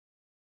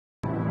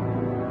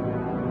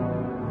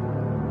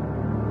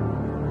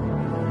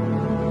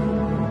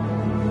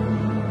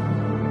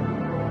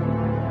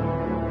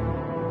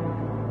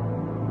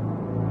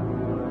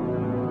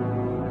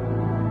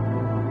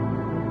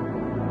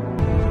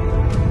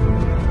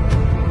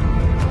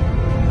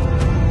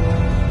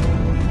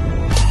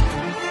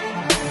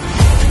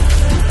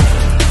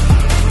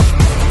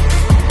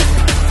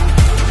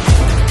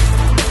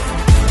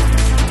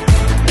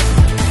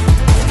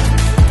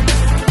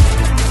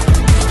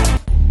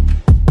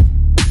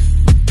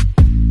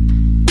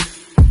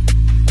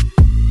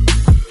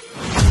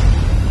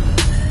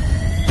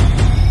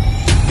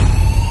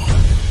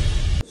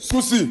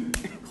suuf si.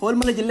 xool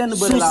ma la ci lenn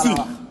bëri laa la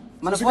wax.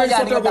 man foo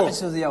jaar di nga tapis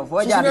suuf yow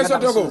foo jaar di nga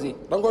tapis suuf si.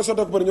 da nga koy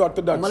sottee ko bëri ñëwaat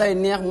tëddaat. mu lay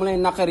neex mu lay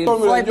naqari.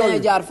 fooy bañ a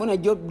jaar fu ne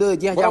jóg deux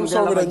jeex jàmm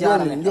dina la fa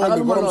jaarale.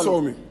 borom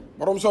soow mi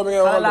borom soow mi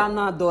ngay wax. xalaat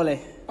naa doole.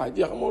 ah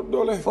jeex amoo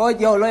doole.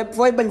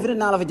 fooy bañ fi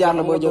naa la fa jaar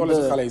la boo jóg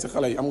deux. sa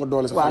xale yi am nga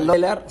doole sa waaw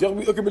loolu leer. jeex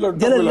bi ëkk bi la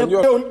jëlal lépp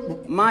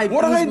maay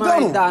puus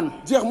maay daan.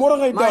 jeex moo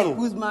ngay daanu maay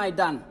puus maay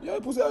daan. yaay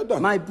puus yaay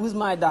daan. maay puus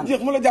maay daan. jeex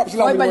mu la jàpp si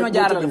la fooy bañ ma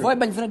jaarale fooy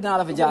bañ fi dinaa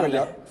la fa jaarale.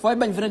 fooy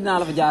bañ fi dinaa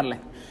la fa jaarale.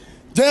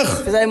 jeex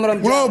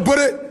munoo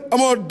bëre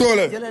amoo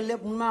doole. jëlal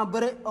lépp mun maa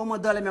bëre amoo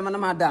doole mais man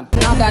maa daan.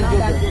 naa daan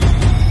jóg.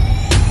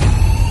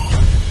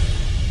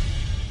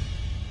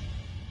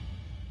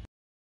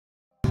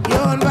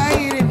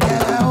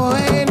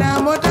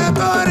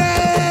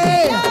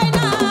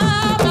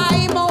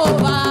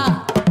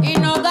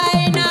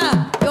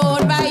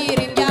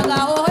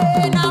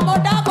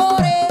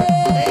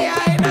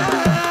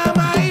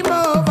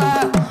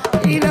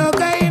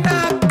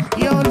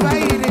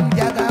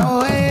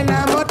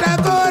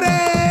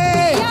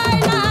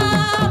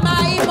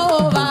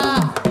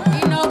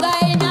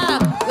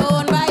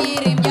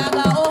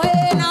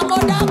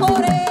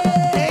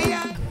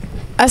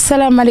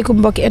 asalaamaaleykum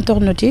mbokki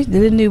internet yi di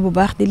leen nuyu bu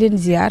baax di leen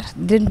ziar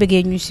di leen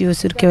bëggee ñu siiw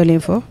sur KEWEL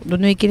info du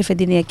nuyu kilifa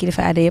diine ak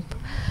kilifa aada yëpp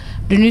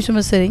du nuyu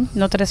suma sëriñ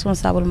notre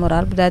responsable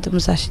moral bu daaytu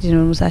Moustarchidine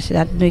wal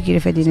Moustarchidaat di nuyu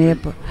kilifa diine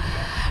yëpp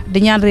di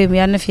ñaan réew mi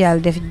yàlla na fi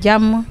yàlla def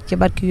jàmm ci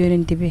barki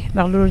yonent bi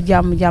ndax loolu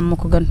jàmm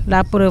ko gën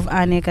la preuve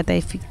en est que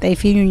tey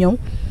fii ñu ñëw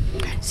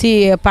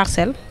si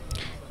parcelle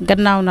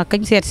gannaaw nag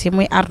kañ seet si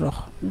muy Ardo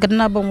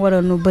gannaaw ba mu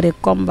waroon nu bëre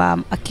combat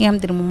am ak ki nga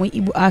xamante ne moom mooy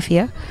ibou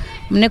Afia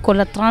mu nekkoon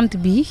la 30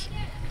 bii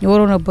ñu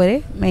waroon a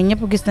bëre mais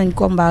ñëpp gis nañ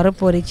combat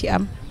report yi ci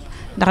am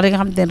ndax da nga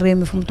xamante ne réew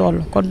mi fu mu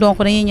toll kon donc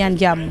dañuy ñaan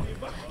jàmm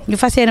ñu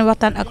fas yéene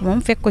waxtaan ak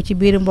moom fekk ko ci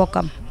biir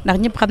mbokkam ndax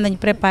ñëpp xam nañ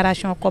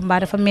préparation combat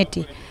dafa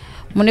metti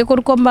mu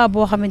nekkoon combat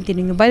boo xamante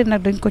ni ñu bari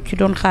nag dañ ko ci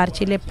doon xaar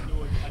ci lépp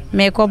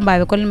mais combat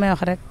bi kon li may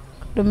wax rek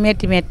du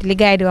metti li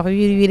gars yi di wax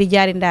wiiri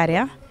jaari ndaari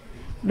ah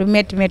du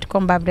metti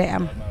combat bi day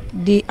am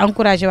di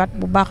encouragé waat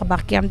bu baax a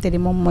baax ki nga xamante ni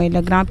moom mooy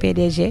le grand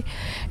PDG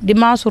di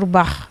Mansour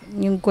Baax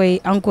ñu ngi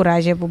koy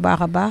encouragé bu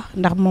baax a baax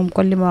ndax moom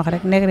kon li ma wax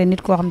rek nekk na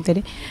nit koo xamante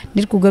ni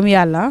nit ku gëm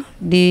yàlla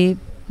di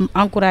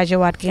encouragé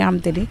waat ki nga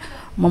xamante ni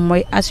moom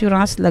mooy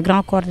assurance le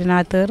grand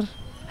coordinateur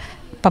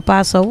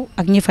Papa Sow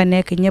ak ñi fa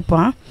nekk ñëpp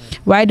ah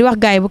waaye di wax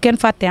gars yi bu kenn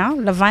fàtte ah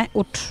le 20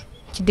 août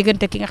ci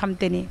diggante ki nga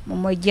xamante ni moom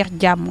mooy jeex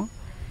jàmm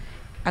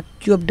ak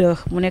Diop de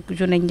mu nekk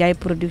journée Ndiaye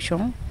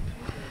production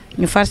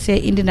ñu farcé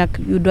indi nag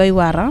yu doy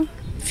waar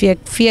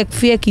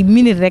fii ak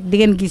minute rek di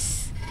ngeen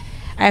gis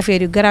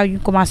affaire yu garaaw yu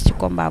commencé ci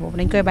combat boobu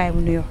dañ koy bàyyi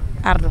mu nuyoo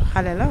Ardo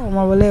xale la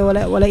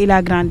wala il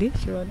a grandi.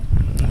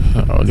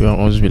 waaw di wax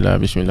onze billah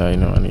bismillah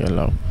inna wani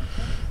yàlla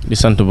di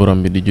sant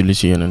borom bi di julli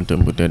si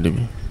yonentam bu tedd bi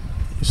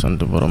di sant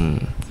borom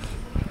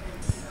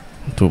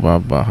Touba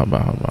bu baax a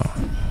baax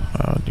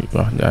waaw di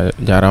wax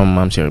jaaraama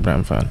maam Cheikh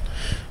Ibrahima Fall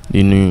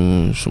di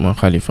nuyu suma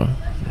xalifa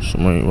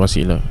suma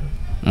wasila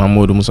maam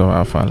Modou Moussa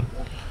Fall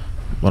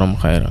borom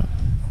xayra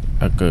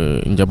ak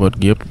njaboot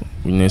gi yëpp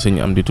bu ñu ne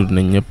sëñ am di tudd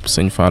nañ ñëpp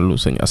sëñ Fallou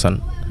sëñ Assane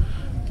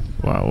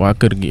waaw waa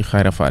kër gi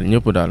xayra Fall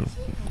ñëpp daal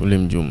ku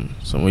lim jum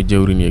sama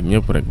jëwriñ yeeg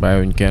ñëpp rek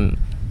bàyyiwuñ kenn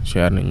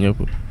siyaar nañ ñëpp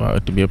waa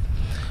ëtt bi yëpp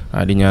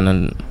waa di ñaanal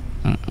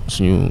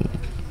suñu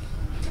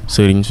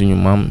sëriñ suñu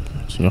maam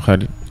suñu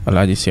xarit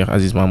alaaji Cheikh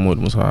Aziz Mahmoud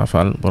Moussa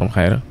Fall borom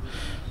xayra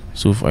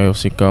suuf ayof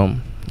si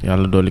kawam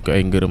yàlla dolli ko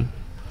ay ngërëm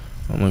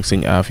moom ak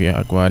sëñ Afia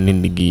ak waa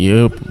Ndindi gi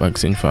yëpp ak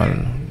sëñ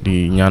Fall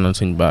di ñaanal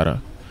sëñ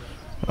Baara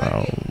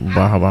waaw bu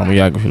baax a baax mu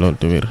yàgg fi loolu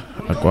te wér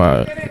ak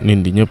waa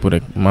Ndindi ñëpp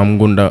rek maam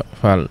Ngunda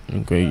Fall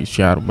ñu ngi koy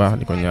siyaar bu baax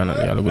di ko ñaanal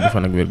yàlla gudd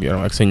fan ak wér gu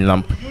yaram ak sëñ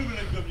Lamp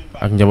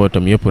ak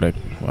njabootam yëpp rek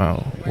waaw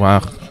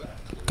waa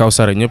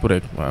Kawsara ñëpp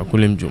rek waaw ku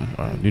lim jum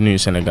waaw di nuyu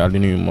Sénégal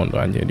di nuyu monde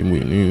entier di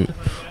nuyu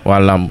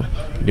waa làmb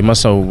di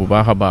masaw bu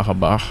baax a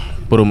baax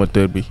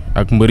promoteur bi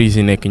ak mbëri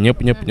si nekk ñëpp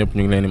ñu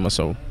ngi leen di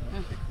masaw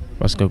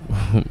parce que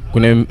ku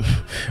ne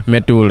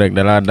méttiwul rek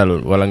dalaa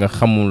dalul wala nga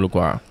xamul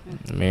quoi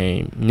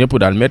mais ñëpp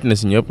daal métti na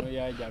si ñëpp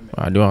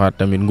waaw di waxaat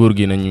tamit nguur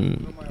gi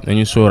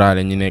nañu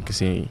sóoraale ñi nekk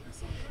si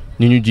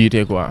ñi ñu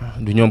jiite quoi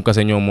du ñoom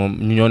kese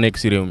ñoo nekk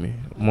si réew mi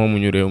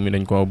moomuñu réew mi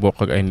dañ ko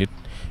bokk ak ay nit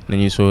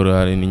nañuy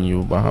sóoraale nit ñi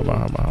bu baax a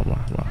baax.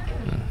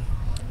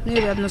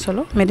 nuyu bi am na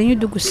solo mais dañuy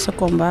dugg si sa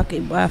combat ak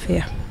ibou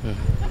Afia.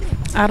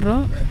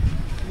 Ardo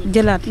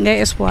jëlaat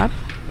ngay espoir.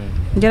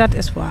 jëlaat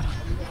espoir.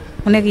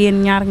 mu nekk yéen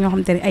ñaar ñoo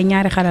xamante ne ay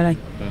ñaari xale lañ.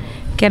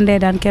 kenn day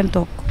daan kenn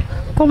toog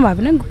combat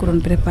bi nan nga ko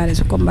doon préparé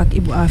sa combat ak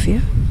ibou Afia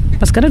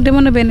parce que nag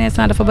demoon na benn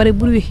instant dafa bari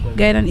bruit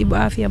gars yi naan ibou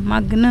Afia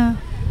màgg na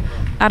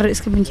Ardo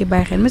est-ce que buñ ci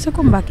bàyyi xel mais sa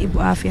combat ak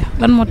ibou Afia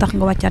lan moo tax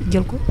nga wàccaat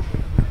jël ko.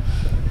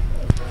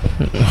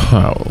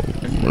 waaw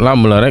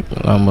làmb la rek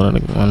man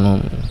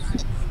moom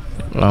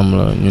làmb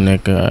la ñu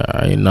nekk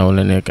ay naw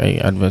la nekk ay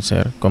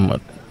adversaire comme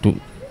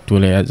tous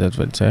les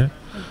adversaires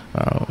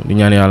waaw di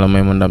ñaan yàlla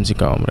may ma ndam si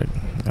kawam rek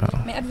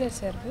waaw. mais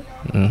adversaire bi.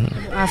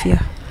 Afia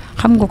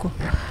xam nga ko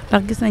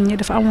ndax gis nañ ne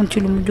dafa amoon ci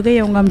lu mu jóge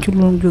yow nga am ci lu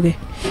mu jóge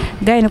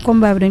gars yi ne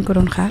combat bi dañ ko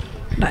doon xaar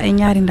ndax ay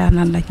ñaari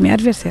ndaanaan laaj mais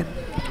adversaire.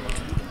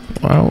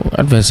 waaw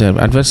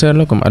adversaire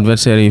la comme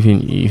adversaire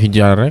yi fi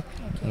jaar rek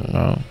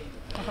waaw.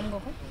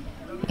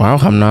 waaw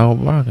xam naa ko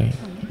bu baax kay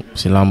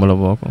si làmb la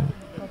bokk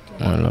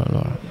mooy loolu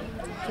waaw.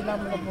 ci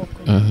làmb la bokk.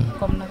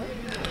 comme naka.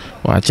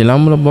 waaw ci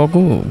làmb la bokk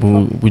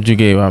bu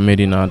jógee waa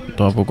Medina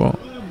topp ko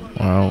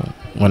waaw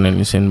wane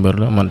ni seen mbër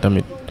la man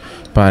tamit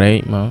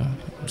pareil ma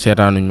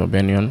seetaanuñ ma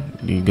benn yoon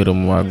di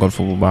gërëm waa golf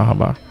bu baax a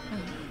baax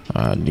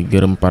waaw di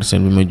gërëm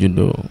parcelle bi ma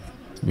juddoo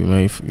bi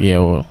may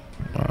yeewoo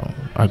waaw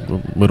ak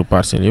mbëru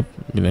parcelle yëpp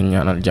di leen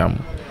ñaanal jàmm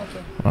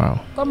waaw.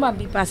 combat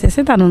bi passé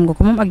seetaanoon nga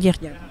ko moom ak jeex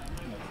jàmm.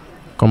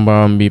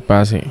 combat bi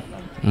passé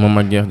moom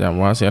ak jeex jàmm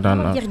waaw seetaan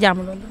naa. jeex jàmm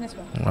loolu n'est-ce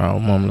pas. waaw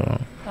moom la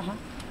waaw.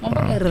 moom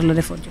ak erreur la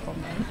defoon ci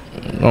combat bi.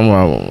 moom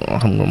waaw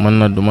xam nga man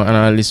na du ma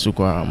analyste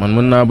quoi man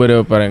mën naa bëre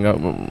ba pare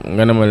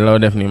nga ne ma loo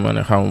def nii ma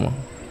ne xaw ma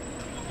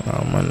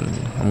waaw man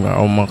xam nga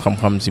aw ma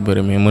xam-xam si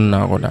bëre mais mën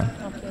naa ko daal.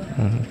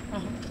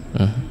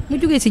 mu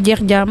jógee si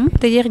jeex jàmm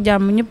te jeex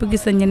jàmm ñëpp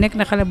gis nañ ne nekk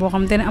na xale boo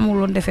xam te ne amul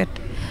woon defet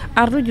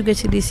Ardo jógee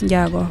si Liss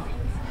Ndiago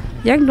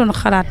yaa ngi doon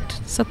xalaat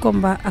sa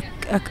combat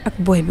ak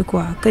boy bi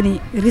quoi que ni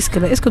risque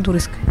la est-ce que du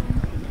risque.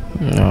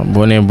 waaw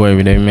boo nee boy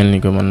bi day mel ni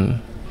que man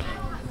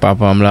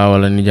papaam laa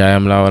wala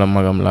nijaayam laa wala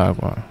magam laa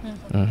quoi.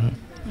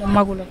 moom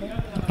magu la ko.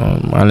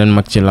 maa leen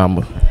mag ci làmb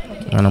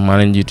maanaam maa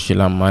leen jiitu ci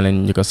làmb maa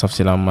leen njëkk a saf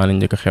ci làmb maa leen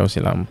njëkk a xew ci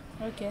làmb.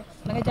 ok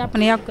da nga jàpp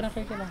ne yàgg na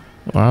xew ci làmb.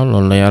 waaw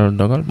loolu la yàlla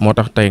dogal moo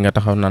tax tey nga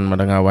taxaw naan ma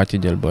da ngaa wàcc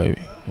jël boy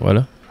bi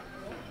wala.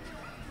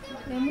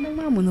 mais mun na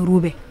maa mën a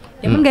ruube.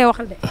 yow mën ngay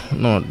waxal de.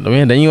 non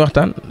dañuy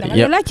waxtaan.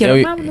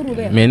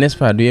 mais n'est-ce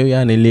pas du yow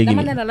yaa ne léegi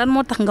dama ne la lan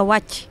moo tax nga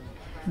wàcc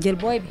jël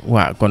boy bi.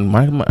 waaw kon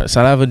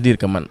ça veut dire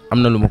que man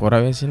am na lu ma ko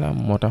rawee ci làmb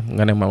moo tax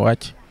nga ne ma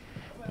wàcc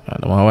waaw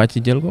dama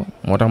wàcc jël ko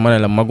moo tax ma ne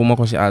la maguma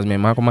ko ci âge mais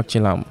maa ko mag ci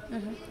làmb.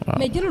 waaw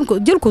mais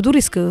jël ko du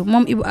risque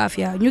moom Ibou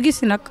Afia ñu gis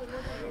si nag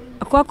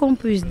quoi qu'on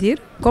puisse dire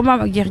combat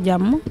ak jeex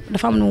jàmm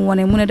dafa am lu mu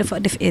wane mu ne dafa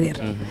def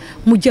erreur.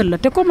 mu jël la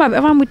te combat bi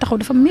avant muy taxaw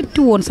dafa métti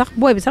woon sax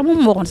booy bi sax moom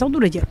moo waxoon sax du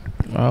la jël.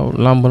 waaw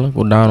làmb la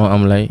ku daanoo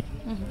am lay.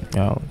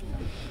 waaw.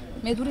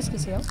 mais du risque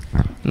si yow.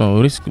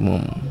 non risque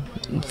moom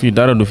fii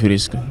dara du fi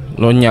risque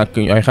loo ñàkk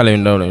ay xale yu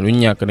ndaw lañ lu ñu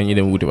ñàkk dañuy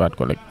dem wutiwaat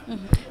ko rek.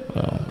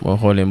 waaw boo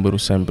xoolee mbëru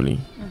simple yi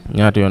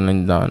ñaata yoon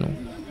lañ daanu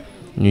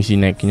ñu si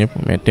nekk ñëpp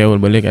mais teewul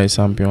ba léegi ay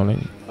champion lañ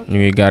ñu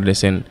ngi garder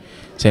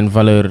seen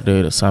valeur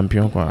de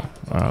champion quoi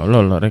waaw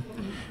loolu la rek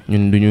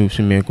ñun duñu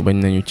sumeeku bañ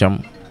nañu cam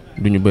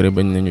duñu bëre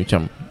bañ nañu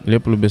cam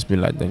lépp lu bés bi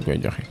laaj dañ koy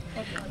joxe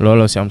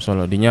looloo si am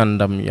solo di ñaan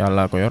ndam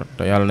yàllaa ko yor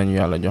te yàlla nañu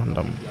yàlla jox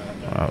ndam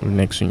waaw lu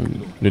nekk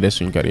lu des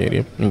suñ carrière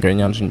yëpp ñu ngi koy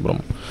ñaan suñu borom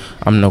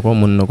am na ko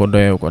mën na ko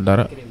doyew ko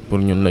dara pour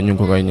ñun la ñu ngi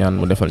ko koy ñaan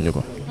mu defal ñu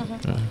ko.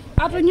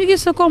 Ardo ñu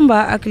gis sa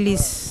combat ak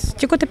Liss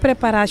ci côté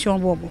préparation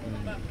boobu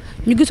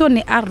ñu gisoon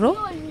ni Ardo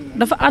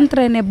dafa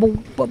entraîné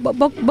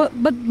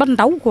ba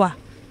ndaw quoi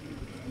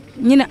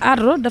ñu ne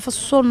Ardo dafa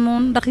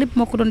sonnoon ndax lépp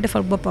moo ko doon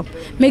defal boppam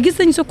mais gis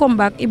nañ sa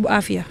combat ak Ibou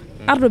Afia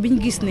Ardo bi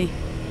ñu gis ne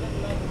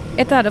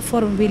état de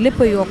forme bi lépp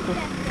a yokku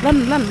lan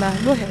la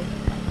loo xew.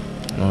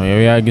 non yow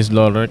yaa gis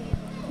loolu rek.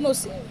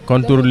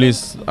 contour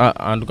Liss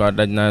en tout cas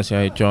daj naa si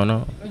ay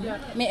coono.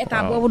 mais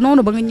état boobu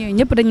noonu ba nga ñëwee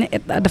ñëpp dañ ne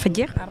état dafa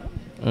jeex Ardo.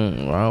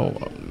 waaw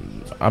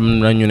am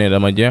na ñu ne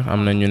dama jeex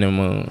am na ñu ne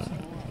ma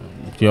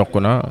yokku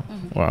naa.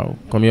 waaw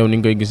comme yow ni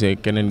nga koy gisee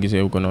keneen gisee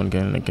wu ko noonu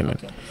keneen ak keneen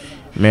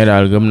mais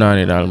daal gëm naa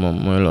ne daal moom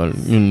mooy loolu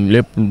ñun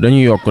lépp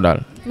dañuy yokk daal.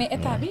 mais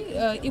état bi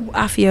Ibou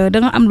Afia da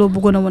nga am loo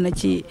bëggoon a wane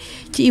ci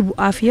Ibou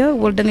Afia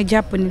wala da nga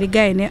jàpp ni li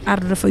gars yi ne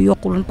Ardo dafa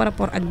yokkuloon par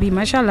rapport ak bii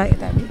macha allah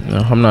état bi.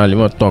 xam naa li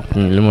ma toog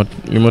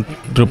li ma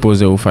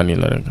reposé wu fan yi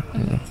la rek.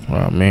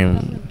 waaw mais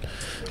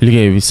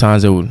liggéey bi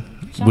changé wul.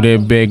 bu dee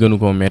bee gënu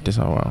koo metti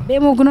sax waaw. bee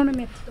moo gënoon a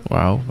metti.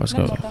 waaw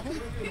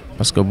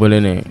parce que bële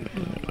ne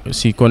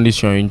si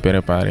conditions yi ñu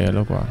préparé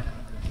la quoi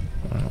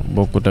waaw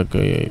bokkut ak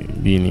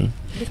bii nii.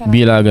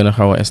 bii laa gën a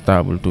xaw a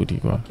stable tuuti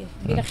quoi.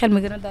 bi nga xel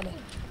mi gën a dalee.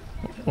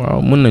 waaw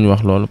mën nañu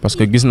wax loolu parce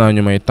que gis naa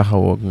ñu may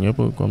taxawoo ak ñëpp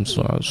comme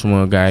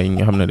suma gars yi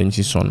nga xam ne dañ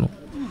si sonn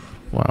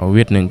waaw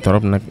wéet nañ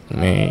trop nag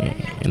mais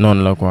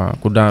noonu la quoi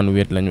ku daanu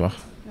wéet lañ wax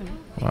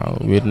waaw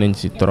wéet nañ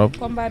si trop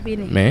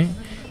mais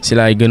si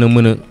laay gën a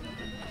mën a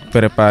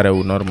préparé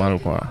wu normal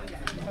quoi.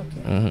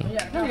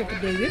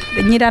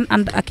 ñi daan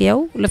ànd ak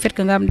yow le fait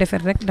que nga am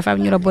defet rek dafa am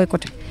ñu la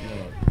boycotté.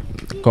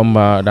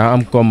 combat daa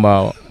am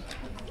combat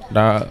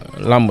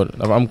làmb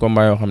dafa am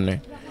combat yoo xam ne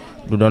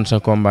du doon sa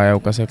combat yow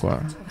kese quoi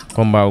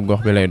combat wu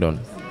gox bi lay doon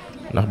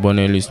ndax boo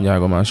nee Liss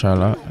Ndiago macha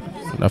allah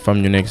dafa am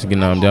ñu nekk si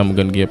ginnaawam jàmm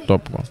gën gi yëpp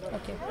topp ko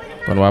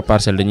kon waa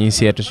parcelle dañuy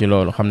seetu si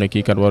loolu xam ne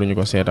kii kat waruñu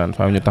ko seetaan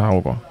faaw ñu taxaw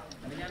ko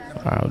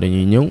waaw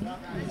dañuy ñëw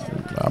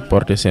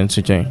apporter seen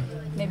soutien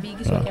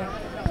waaw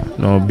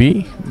non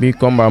bii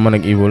combat man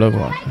ak Ibou la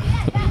quoi.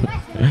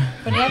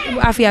 kon yaa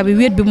Ibou Afia bi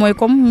wéet bi mooy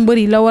comme mbër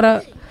yi la war a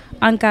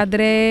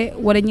encadré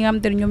wala ñi nga xam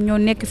te ne ñoom ñoo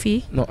nekk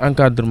fii. non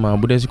encadrement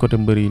bu dee si côté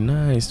mbër yi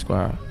nice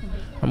quoi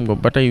xam nga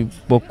ba tey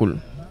bokkul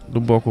du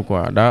bokk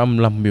quoi daa am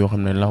lamb yoo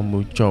xam ne lamb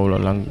coow la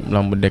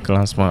lamb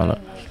déclenchement la.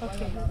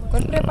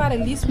 kon préparer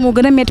Liss moo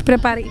gën a métti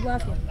préparer Ibou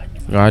Afia.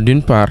 waaw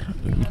d'une part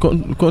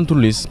contre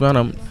Liss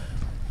maanaam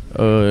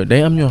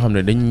day am ñoo xam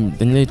ne dañ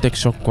lay teg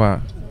choc quoi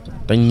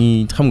te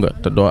ñi xam nga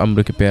te doo am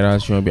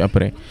récupération bi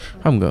après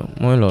xam nga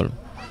mooy loolu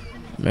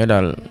mais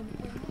daal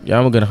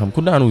yaa ma gën a xam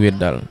ku daanu wéet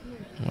daal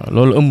waaw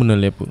loolu ëmb na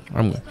lépp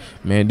xam nga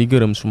mais di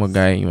gërëm suma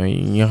gaay yi mooy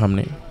ñi nga xam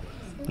ne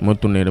moo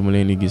tourné dama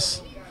leen di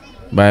gis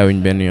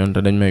bàyyiwuñ benn yoon te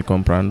dañ may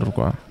comprendre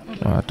quoi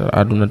waaw te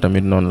àdduna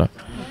tamit noonu la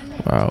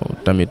waaw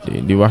tamit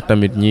di wax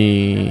tamit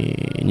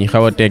ñi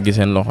xaw a teggi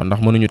seen loxo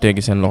ndax mënuñu teggi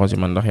seen loxo si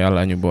man ndax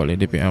yàlla ñu boole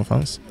depuis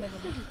enfance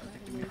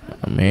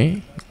mais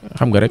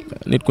xam nga rek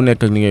nit ku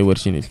nekk ak ni ngay wër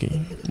si nit ki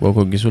boo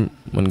ko gisul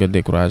mën nga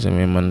décourager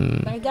mais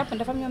man. da nga jàpp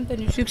dafa am ñoom te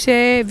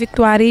succès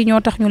victoire yi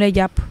ñoo tax ñu lay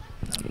jàpp.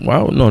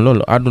 waaw non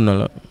loolu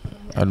àdduna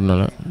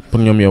la pour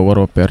ñoom yow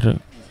waroo perte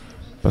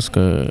parce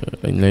que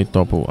dañ lay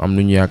topp am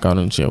lu ñu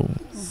yaakaaroon si yow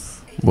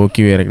boo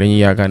kiiwee rek dañuy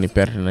yaakaar ni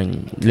perte nañ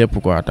lépp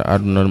quoi te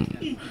àdduna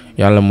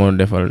yàlla moo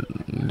defal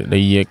day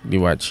yéeg di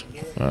wàcc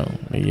waaw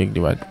day yéeg di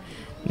wàcc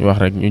ñu wax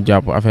rek ñu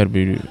jàpp affaire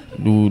bi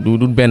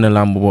du benn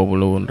làmb boobu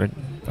la woon rek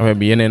affaire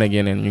bi yeneen ak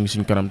yeneen ñu ngi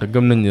suñ kanam te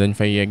gëm nañ ni dañ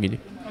fay yegg ji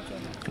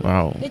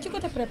waaw. ci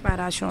côté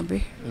préparation bi.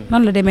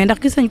 nan la demee ndax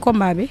gis nañ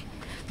combat bi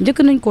njëkk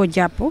nañ koo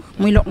jàpp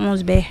muy le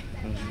 11 mai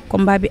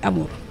combat bi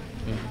amul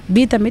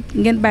bii tamit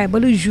ngeen bàyyi ba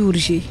le jour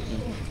J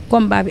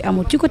combat bi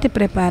amul ci côté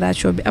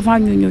préparation bi avant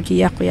ñu ñëw ci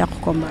yàqu-yàqu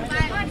combat bi.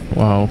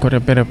 waaw côté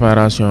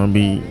préparation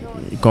bi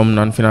comme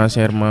naan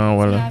financièrement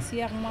wala.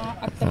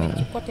 ak tamit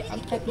ci côté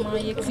entraînement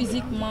yeeg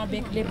physiquement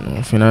beeg lépp.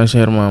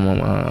 financièrement moom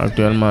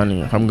actuellement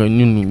nii xam nga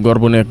ñun góor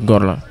bu nekk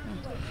góor la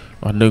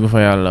wax dëgg fa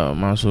yàlla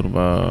Mansour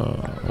Ba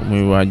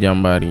muy waa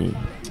jàmbaar yi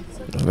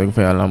wax dëgg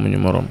fa yàlla amuñu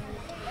morom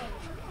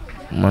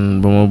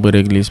man ba ma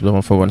bëreeg liis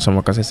dama foogoon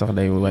sama kase sax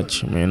day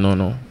wàcc mais non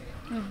non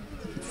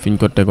fiñ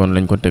ko tegoon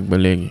lañ ko teg ba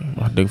léegi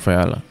wax dëgg fa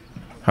yàlla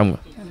xam nga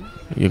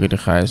yëkkati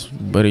xaalis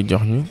bëri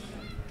jox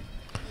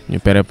ñu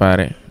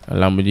préparé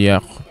làmb ji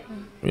yàqu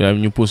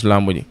ñu pousse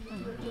làmb ji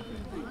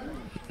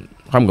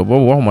xam nga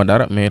boobu waxuma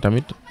dara mais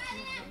tamit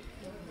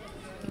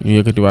ñu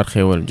yëkkatiwaat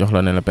xéewal jox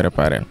la ne la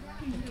préparé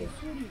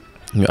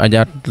ñu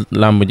ajaat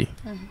làmb ji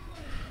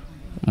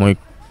mooy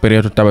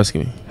période tabaski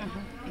bi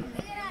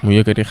mu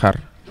yëkkati xar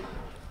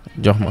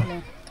jox ma.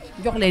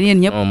 jox leen yéen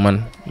ñëpp.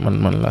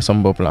 man la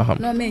sama bopp laa xam.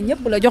 non mais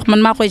ñëpp la jox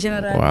man maa koy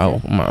général. waaw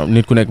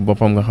nit ku nekk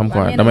boppam nga xam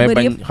quoi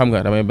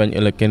damay bañ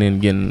ëllëg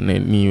keneen génn ne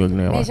nii wëg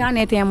ne waaw. mais j'en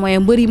étais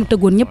moyen mbër yi mu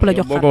tëggoon ñëpp la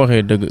jox. boo ko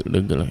waxee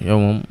dëgg la yow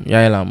moom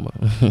yaay làmb.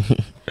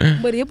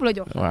 mbër yëpp la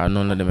jox. waaw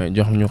noonu la demee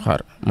jox ñu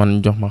xar man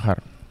jox ma xar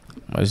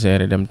ma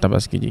géré dem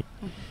tabaski ji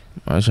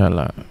macha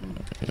allah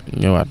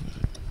ñëwaat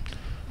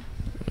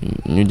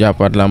ñu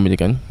jàppaat làmb ji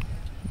kañ.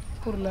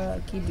 pour la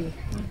kii bi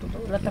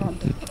la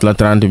 30. la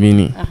 30 bii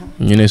nii.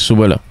 ñu ne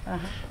suba la.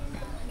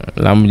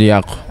 làmb ji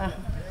yàqu.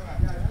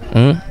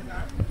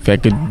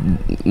 fekk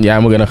yaa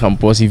ma gën a xam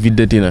poos yi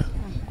viddati na.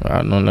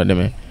 waaw noonu la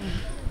demee.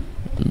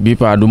 bii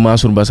paa du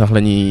Mansour Ba sax la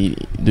ñuy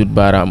dut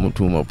baaraamu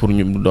tuuma pour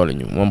ñu doole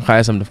ñu moom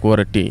xaalisam daf ko war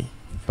a téye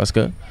parce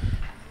que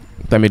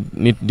tamit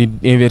nit di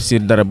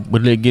investir dara ba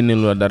lay génne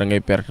lu la dara ngay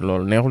perte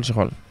loolu neexul ci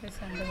xol.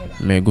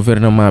 mais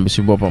gouvernement bi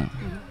ci boppam.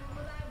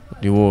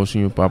 di woo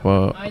suñu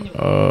papa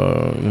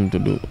nu mu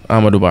tudd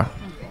Amadou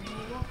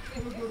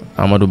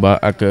Ba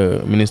ak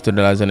ministre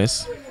de la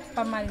jeunesse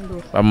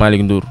Pape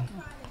Malick Ndour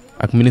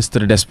ak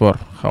ministre des sports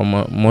xaw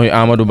ma mooy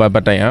Amadou Ba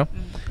ba tey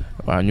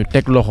waaw ñu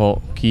teg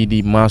loxo kii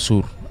di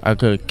Mansour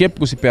ak képp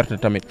ku ci perte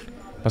tamit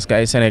parce que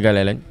ay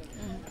sénégalais lañ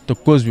te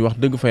cause bi wax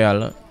dëgg fa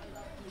yàlla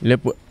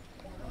lépp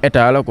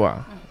état la quoi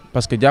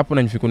parce que jàpp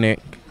nañ fi ku ne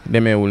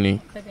demeewul nii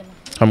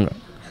xam nga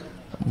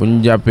bu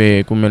ñu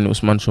jàppee ku mel ni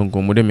Ousmane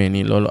Sonko mu demee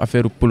nii loolu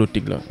affaire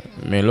politique la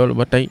mais loolu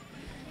ba tey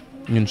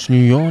ñun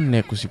suñu yoon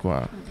nekku ci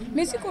quoi.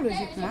 mais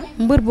psychologiquement.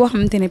 mbër boo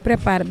xamante ne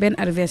prépare benn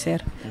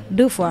adversaire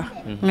 2 fois.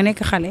 nga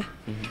nekk xale.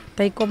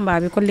 tey combat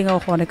bi kon li nga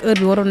waxoon rek heure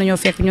bi waroon nañoo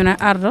fekk ñu ne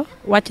Ardo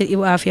wàccal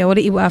Ibou Afia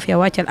wala Ibou Afia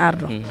wàccal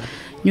Ardo.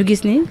 ñu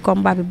gis ni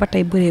combat bi ba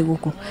tey bëreegu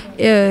ko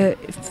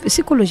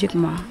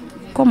psychologiquement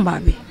combat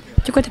bi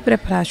ci côté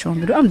préparation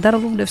bi du am dara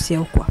lu mu def ci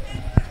yow quoi.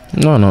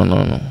 non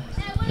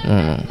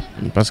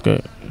parce que.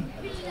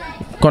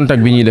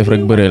 contact bi ñuy def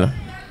rek bëre la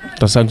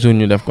te chaque jour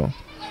ñu def ko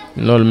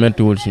loolu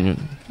méttiwul si ñun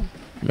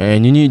mais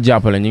ñi ñuy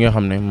jàppale ñi nga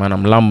xam ne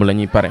maanaam làmb la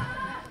ñuy pare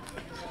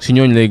si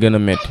ñooñu lay gën a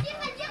métti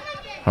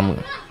xam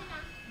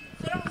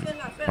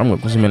nga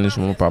ku si mel ni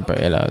suma papa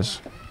El Hadj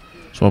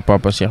suma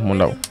papa Cheikh mu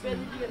ndaw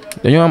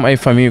dañoo am ay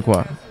famille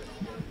quoi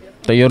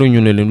te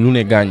yaruñu ne lu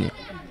ne gaañ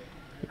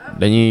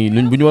dañuy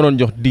luñ bu ñu waroon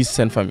jox 10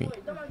 seen famille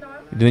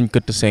dinañ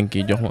këtt 5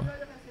 yi jox ma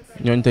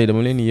ñooñ tey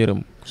dama leen di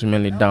yërëm ku si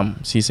mel ni Dame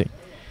Cissé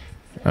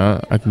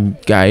ak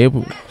gaa yëpp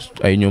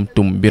ay ñoom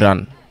tum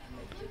biraan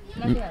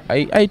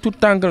ay tout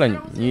tànk lañ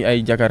ñii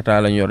ay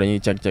jakarta lañ yor dañuy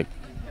cag-cag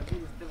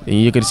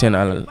dañuy yëkkati seen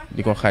alal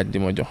di ko xaaj di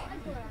ma jox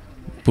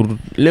pour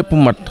lépp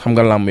mat xam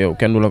nga làmb yow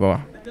kenn du la ko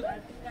wax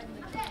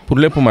pour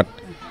lépp mat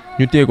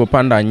ñu téye ko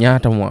pendant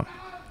ñaata mois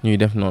ñuy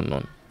def noonu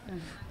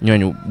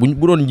ñooñu bu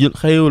doon jël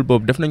xëyewal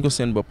boobu def nañ ko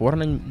seen bopp war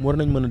nañ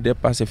mën a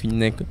dépasser fi ñu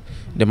nekk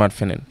demaat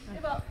feneen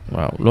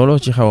waaw looloo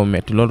ci xaw a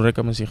metti loolu rek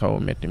ma si xaw a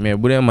metti mais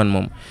bu dee man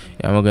moom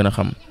yaa ma gën a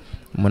xam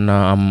mën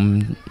naa am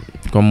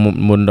comme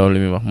mu ndaw li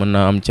muy wax mën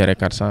naa am cere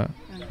 400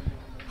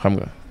 xam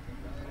nga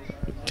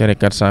cere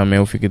 400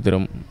 meew fukki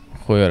dërëm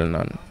xóoyal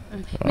naan.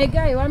 mais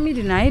gars yi waa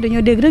Médina yi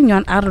dañoo dégg rek ñu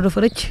naan Ardo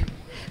dafa rëcc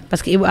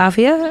parce que Ibou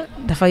Afia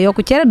dafa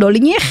yokk cere doolu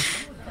ñeex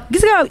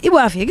gis nga Ibou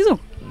Afia gisoo.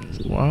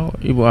 waaw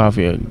Ibou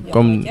Afia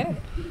comme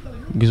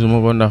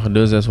gisuma ko ndax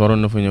 2S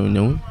waroon na fa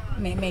ñëw.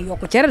 mais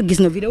yokk cere gis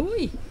nga vidéo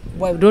yi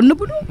booy doon nëbb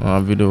du.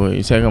 waaw vidéo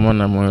yi c'est que man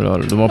na mooy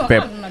loolu du ma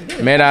pepp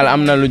mais daal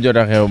am na lu jot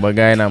a xew ba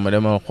gars yi naa ma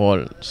demal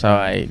xool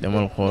sawaay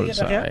demal xool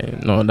sawaay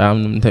non daa am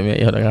nu mu demee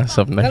yow da ngaa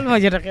sob nag. lan moo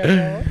jot a xew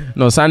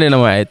non sànni na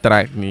ma ay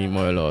track nii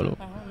mooy loolu.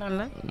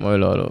 mooy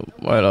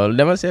loolu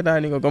demal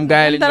seetaani ko comme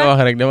gars yi liñ la wax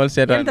rek demal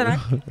seetaani ko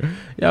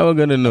yaa ma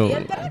gën a nëw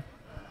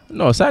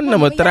non sànni na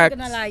ma track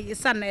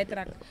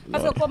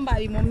parce que combat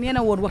yi moom nee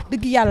na woon wax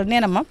dëgg yàlla nee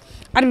na ma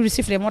arbitre bi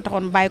sifflé moo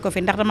taxoon bàyyi ko fi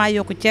ndax damaa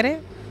yokku cere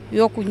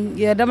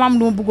dama am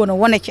lu ma bëggoon a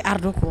wane ci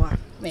Ardo quoi.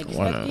 mais gis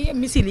nga kii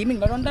missile yi mi ngi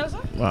la doon dal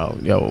sax. waaw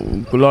yow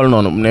loolu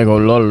noonu ne ko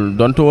loolu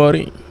dontu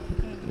woori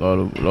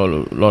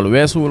loolu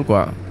weesuwul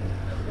quoi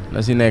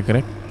na si nekk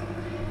rek.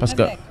 parce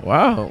que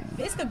waaw.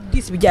 est-ce que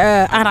 10 bi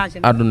arrangé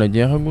na. àdduna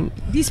jeexagul.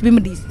 10 bi mu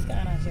 10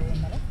 arrangé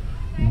woon na la.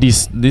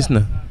 10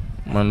 na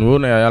man wóor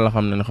na yàlla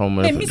xam ne xaw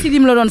ma. mais missile yi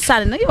mu la doon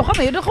sànni nag yow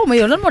xaw ma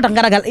yow lan moo tax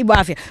nga ragal Ibou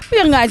Afia bu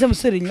yàgg nga ay sama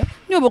sëriñ la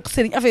ñoo bokk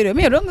sëriñ affaire yooyu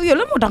mais yow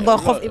lan moo tax nga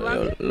xof Ibou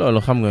Afia. loolu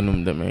xam nga nu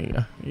mu demee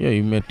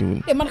yooyu méttiwul.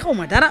 te man xaw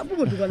ma dara bu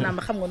ma dugal naa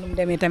ma xam nga nu mu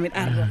demee tamit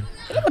Ardo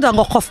lan moo tax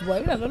nga xof booy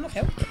bi loolu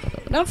xew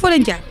dama foo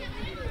leen jaar.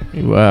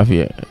 Ibou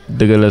Afia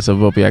dëggalal sa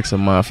bopp yaak sa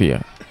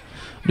mafia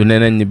du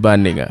neneen ñi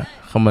bandi nga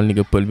xamal ni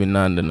nga pël bi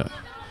nand na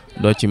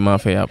doo ci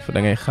maafe yàpp da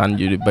ngay xaan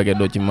ji di bage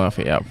doo ci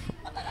maafe yàpp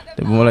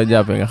te bu ma la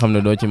jàppee nga xam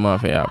ne doo ci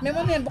maafe yàpp. mais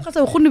man ngeen bu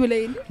xasee xund bi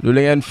lay indi. lu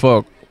li ngeen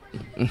foog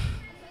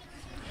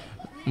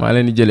maa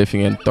leen di jëlee fi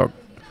ngeen toog.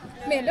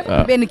 mais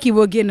dafa benn kii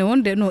boo génne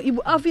woon de non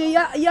Ibou Afia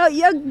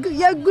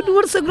yaa gudd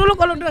wërsëg loolu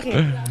ko la di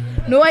waxee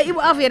non waaye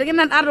Ibou Afia da ngeen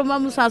naan Ardo ma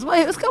amul chance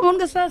waaye est-ce que amoon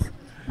nga chance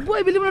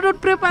booy bi li mu la doon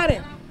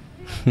préparé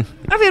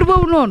affaire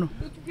boobu noonu.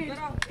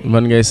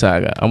 man ngay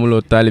saaga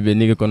amuloo taalibe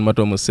ni nga kon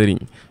matoo ma sëriñ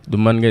du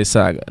man ngay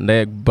saaga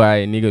ndey ak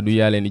baay ni nga du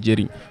yàlla ni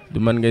jëriñ du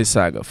man ngay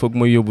saaga foog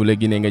ma yóbbu la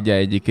Gine nga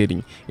jaay ji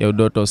këriñ yow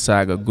dootoo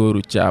saaga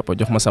góoru caapa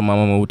jox ma sa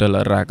maama ma wutal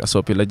la raaka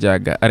soppi la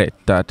jàgga arrêt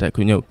taata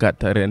ku ñëw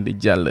kàtta ren di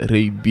jàll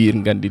rëy biir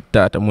ngan di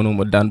taata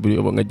mënuma daan bu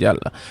yóbba nga jàll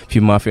fi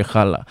maa fi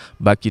xàlla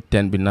bàkki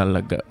teen bi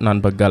naan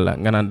ba gàlla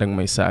nga naan danga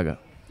may saaga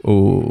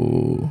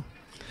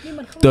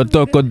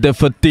dootoo ko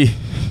defati.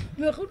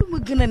 mais xam ma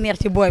gën a neex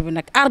ci booy bi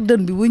nag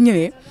Ardon bi bu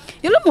ñëwee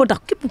yow la moo tax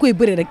képp koy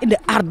bëree rek indi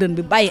Ardon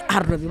bi bàyyi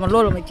Ardo bi man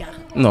loolu ma jaaxal.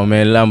 non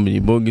mais làmb ji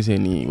boo gisee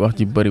nii wax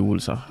ci bëriwul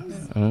sax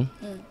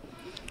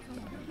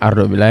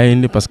Ardo bi laay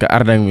indi parce que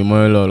Ardang bi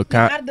mooy loolu.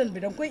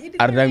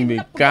 Ardang bi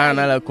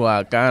kaana la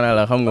quoi kaana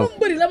la xam nga.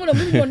 mbëri la ma la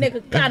mënuñoo nekk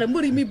kaana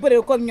mbëri mi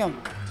bëree comme ñoom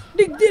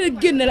di leen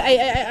génne ay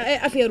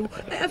affaire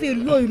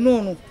yooyu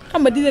noonu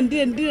xam nga di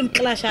leen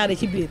clashaare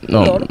ci biir.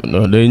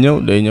 non day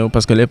ñëw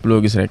parce que lépp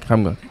loo gis rek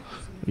xam nga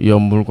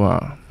yombul quoi.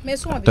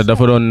 te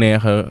dafa doon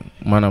neex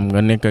maanaam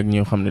nga nekk ak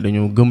ñoo xam ne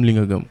dañoo gëm li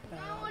nga gëm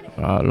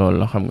waaw loolu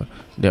la xam nga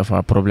des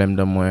fois problème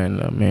de moyen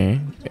la mais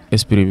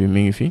esprit bi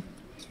mi ngi fi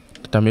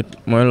tamit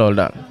mooy loolu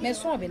daal. mais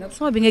son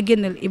bi nga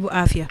génneel Ibou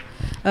Afia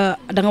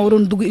da nga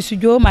waroon dugg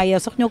studio maa yow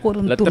sax ñoo ko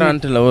waroon. le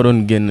 30 la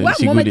waroon génn.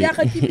 si guddi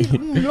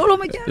loolu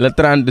ma jaaxal. le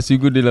 30 si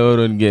guddi la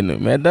waroon génn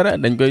mais dara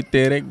dañ koy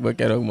téye rek ba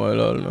keroog mooy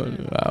loolu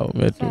noonu waaw.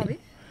 son bi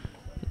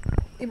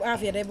Ibou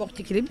Afia day bokk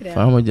ci clip bi.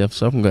 waaw ma jëf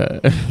sopp nga.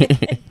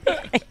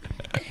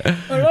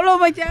 looloo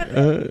ma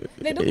jaaxal.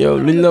 yow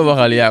luñ la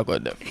waxal yaa ko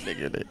def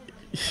dégg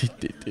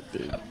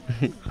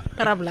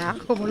rab laa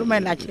xaw lu may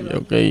laaj ci loolu.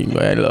 yow kay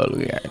mooy loolu.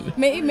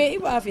 mais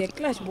Ibou Afia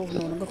clash boobu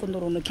noonu nga ko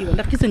ndoroon a kii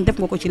ndax gis nañ def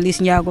nga ko ci Liss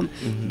Ndiagom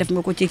def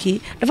nga ko ci kii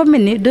dafa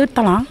mel ni deux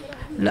talents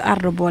la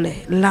Ardo boole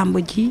làmb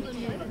ji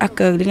ak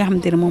li nga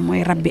xamante ne moom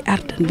mooy rab bi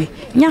Ardon bi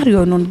ñaar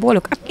yooyu noonu boole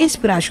ko ak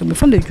inspiration bi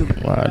fan lay jóg.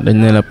 waaw dañ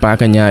ne la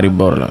paaka ñaari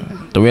boor la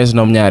te weesu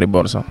noom ñaari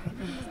boor sax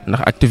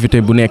ndax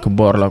activité bu nekk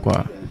boor la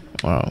quoi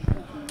waaw.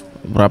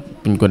 rap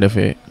buñ ko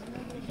defee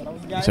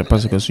c'est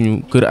parce que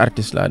suñu kër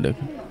artiste laa dëkk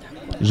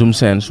Zoum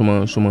Sène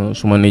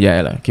suma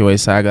nijaay la ki way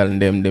saagal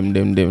ndéem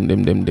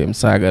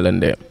saagal la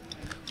ndéem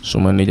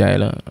suma nijaay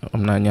la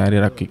am naa ñaari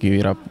rakk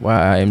ki rap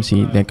waa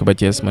AMC nekk ba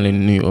Thiès ma leen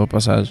nuyu au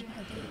passage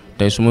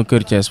tey suma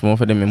kër Thiès bu ma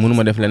fa demee mënu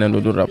ma def leneen lu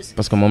dul rap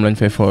parce que moom lañ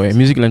fay foowee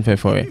musique lañ fay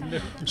foowee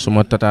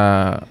suma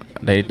tata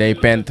day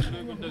peintre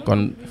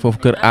kon foofu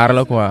kër art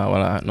la quoi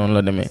voilà noonu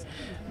la demee.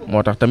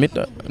 moo tax tamit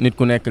nit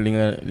ku nekk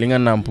li nga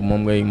nàmp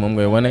moom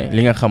ngay wane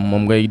li nga xam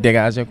moom ngay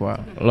dégager quoi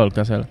loolu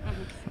kese la.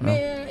 mais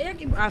yaa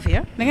ngi Ibou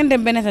Afia da ngeen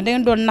dem benn sax da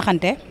ngeen doon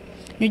naxante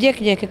ñu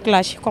jékki-jékki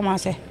clash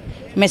commencé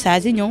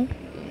message yi ñëw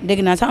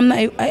dégg naa sax am na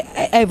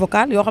ay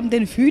vocal yoo xam te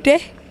ne fuité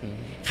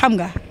xam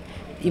nga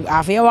Ibou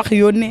Afia wax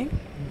yónnee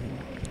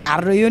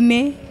Ardo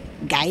yónnee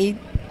gars yi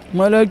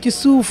mooy loolu ci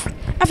suuf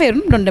affaire bi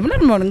mu doon dem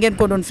lan moo ngeen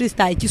ko doon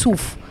freestyle ci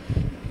suuf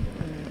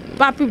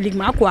pas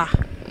publiquement quoi.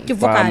 ci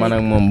vocal yi man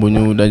ak moom bu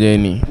ñu dajee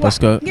nii. parce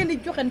que ngeen di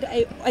joxante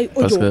ay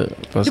audio.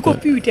 parce di ko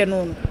fuité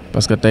noonu.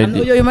 parce que tey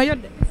jii yooyu ma yot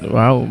de.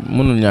 waaw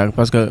mënul ñàkk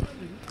parce que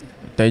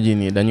tey jii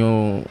nii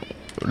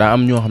daa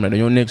am ñoo xam ne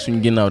dañoo nekk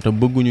suñu ginnaaw te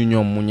bëgguñu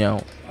ñoom mu ñaaw.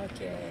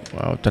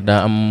 waaw te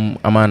daa am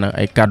amaana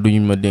ay kàddu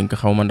yu ma dénk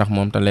xaw ma ndax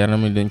moom te leer na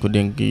ma dañ ko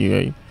dénk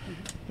yooyu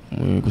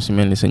muy ku si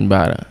mel ni sëñ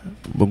Baara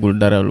bëggul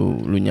dara lu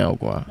ñaaw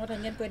quoi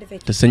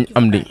te sëñ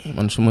Amdi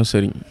man suma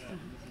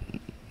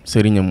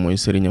sëriñam muy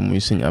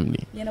sëñ Amdi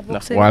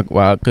ndax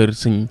waa kër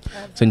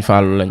sëñ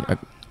Fallou lañ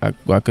ak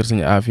waa kër sëñ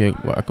Afia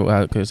ak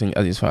waa kër sëñ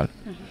Aziz Fall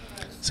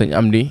sëñ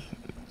Amdi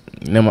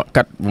ne ma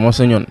kat bu ma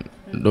sañoon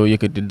doo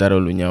yëkkati dara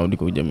lu ñaaw di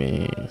ko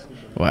jëmee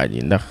waa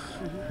ji ndax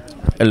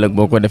ëllëg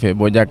boo ko defee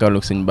boo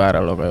jàkkaarloog sëñ Baara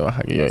loo koy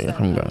wax ak yooyu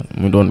xam nga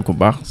mu doon ku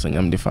baax sëñ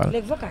Amdi Fall.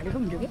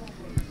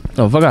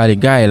 non vocal yi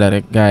gars yi la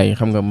rek gars yi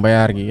xam nga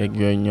mbayaar gi ak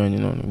yooyu ñooñu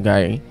noonu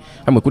gars yi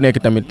xam nga ku nekk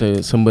tamit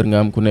sa mbër nga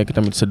am ku nekk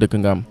tamit sa dëkk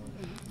nga am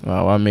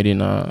waaw waa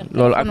Medina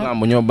loolu ak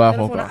lamb ñoo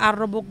baaxoo quoi.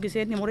 Ardo boo ko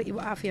gisee numéro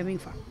Ibou Afia mi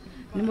ngi fa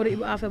numéro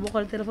Ibou Afia boo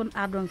xoolee téléphone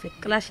Ardo nga fi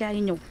clash yaa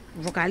ngi ñëw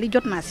vocal yi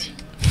jot naa si.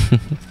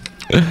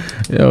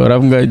 yow rab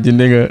nga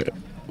jënde nga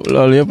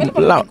loolu yëpp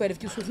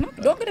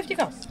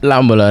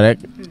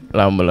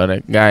lamb la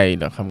rek gars yi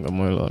da xam nga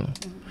mooy loolu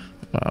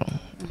waaw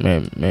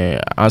mais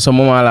en ce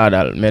moment là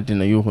daal metti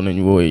na yuuxu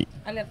nañu wooyi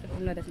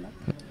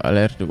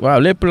alerte waaw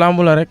lépp lamb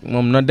la rek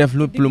moom na def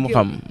lépp lu mu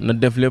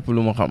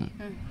xam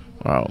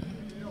waaw.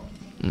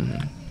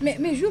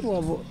 mais jour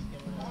boobu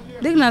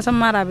dégg naa sama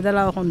mara bi da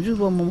la waxoon jour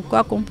boobu moom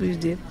quoi qu'on puisse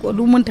dire ko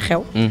du mënti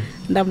xew.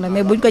 ndam la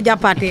mais buñ ko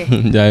jàppaatee.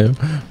 jaayoo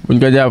buñ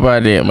ko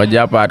jàppaatee ma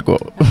jàppaat ko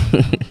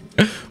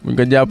buñ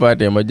ko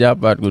jàppaatee ma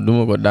jàppaat ko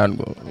duma ko daan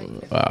ko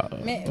waaw.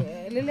 mais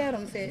li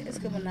leeroon fee est-ce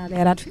que mën naa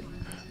leeraat fi.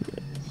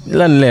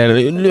 lan leer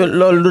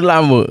loolu du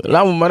làmb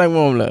man ak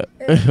moom la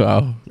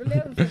waaw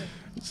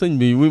sëñ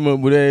bi wuy ma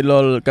bu dee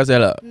loolu kase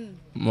la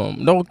moom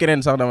ndoxu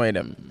keneen sax damay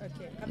dem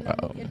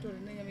waaw.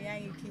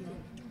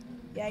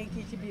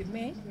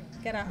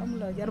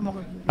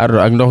 Ardo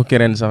ak ndoxu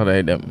keneen sax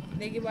day dem.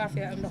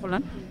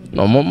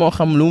 non moom moo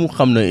xam lu mu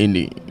xam na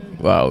indi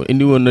waaw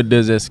indi woon na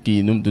 2S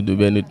kii nu mu tudd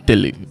benn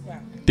tëll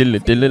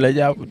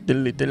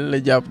la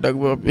jàpp dag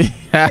bopp bi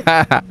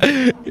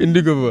indi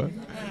ko fa.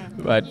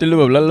 waaw tëll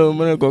boobu lan la ma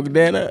mën a koog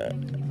dee na.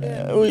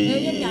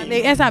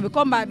 léegi instant bi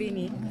combat bi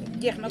nii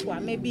jeex na quoi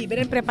mais bii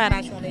beneen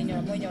préparation lay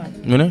ñëwaat mooy ñëwaat.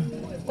 mu ne.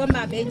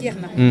 combat bi jeex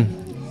na.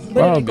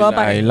 waaw bi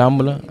ay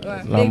lamb la.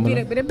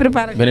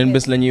 beneen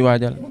bés la ñuy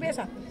waajal.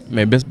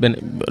 mais bés benn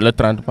le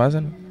 30 passé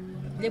na.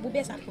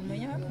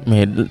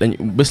 mais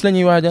bés la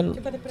ñuy waajal.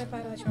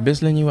 bés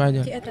la ñuy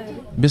waajal.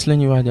 bés la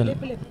ñuy waajal.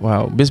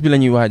 waaw bés bi la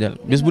ñuy waajal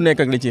bés bu nekk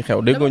ak li ciy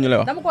xew déggoo ñu lay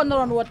wax. dama ko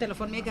naroon woo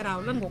téléphone mais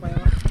garaaw lan nga koy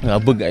wax. waaw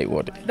bëgg ay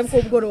woote. dama ko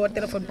bëggoon woo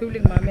téléphone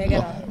publiquement mais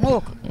garaaw ma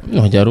woo ko.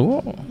 non jaru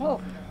woo.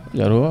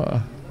 jaru woo.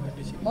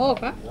 ma woo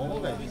ko.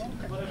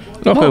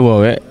 loo koy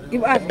woowee.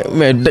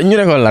 mais ñu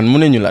ne ko lan mu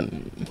ne ñu lan.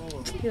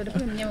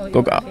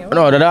 kooku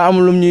non daa am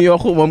lum ñuy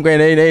yokk moom kay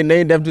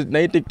day def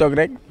nay TikTok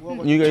rek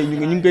ñu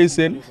ngi koy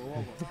seen.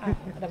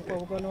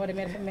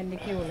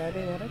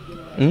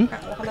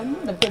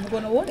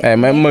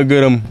 may ma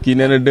gërëm kii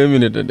nee na 2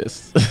 minutes a des.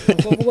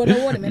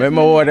 may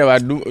ma woote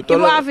waat du.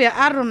 Ibou Afia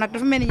Ardo nag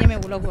dafa mel ni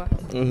ñemewu la quoi.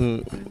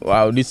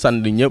 waaw di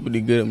sant ñëpp di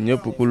gërëm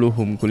ñëpp ku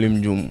luxum ku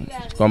lim juum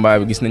combat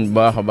bi gis nañ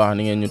baax a baax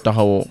ni ngeen ñu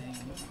taxawoo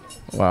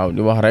waaw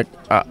di wax rek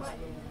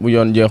bu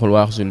yoon jeexul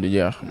waaxu sul di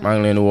jeex maa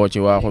ngi leen woo ci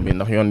waaxu bi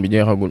ndax yoon bi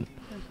jeexagul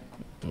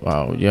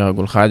waaw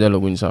jeexagul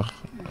xaajalaguñ sax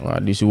waaw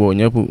di si woo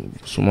ñëpp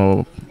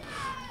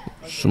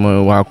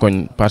suma waa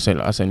koñ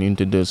Parcelles Assainies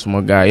unité 2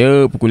 suma gaa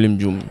yëpp ku lim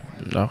juum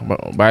ndax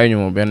bàyyi ñu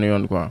ma benn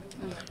yoon quoi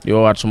di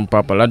woowaat suma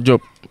papa Lat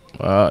Diop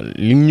waaw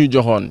li ñu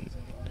joxoon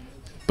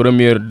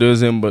première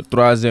deuxième ba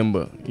troisième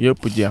ba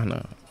yëpp jeex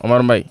na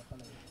Omar Mbaye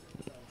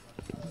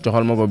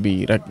joxal ma ko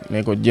bii rek ne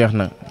ko jeex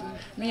na.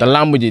 te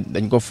làmb ji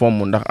dañ ko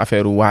fomm ndax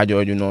affaire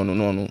waajooju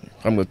noonu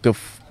xam nga këf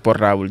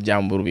portable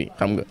jàmbur bi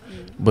xam nga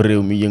ba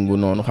réew mi yëngu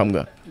noonu xam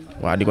nga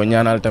waaw di ko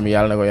ñaanal tamit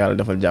yàlla na ko yàlla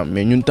defal jàmm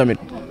mais ñun tamit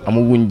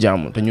amaguñ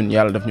jàmm te ñun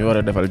yàlla daf ñu war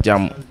a defal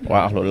jàmm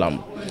waa axlu làmb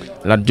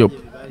Lat Diop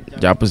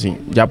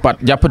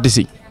jàppati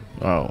si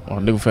waaw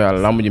wax dëgg fa yàlla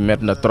làmb ji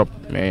métti na trop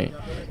mais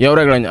yow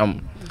rek lañ am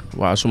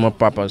waaw suma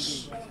papa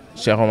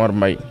Cheikh Omar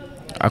Mbaye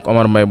ak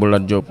Omar Mbaye bu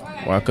Lat Diop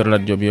waa kër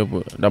Lat Diop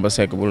yëpp Daba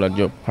Seck bu Lat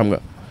Diop xam nga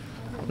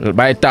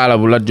bàyyi taala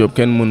bu Lat Diop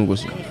kenn mënu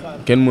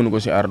ko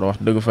si Ardo wax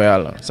dëgg fa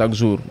yàlla chaque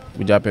jour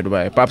bu jàppee du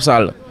bàyyi Pape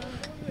Sall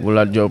bu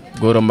Lat Diop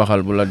góor a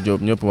mbaxal bu Lat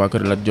Diop ñëpp waa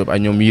kër Lat Diop ay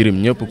ñoom yirim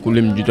ñëpp ku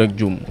lim ju rek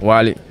juum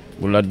waali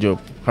bu Lat Diop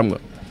xam nga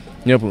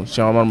ñëpp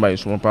Cheikh Omar Mbaye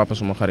suma papa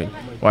suma xarit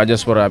waa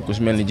diaspora bi ku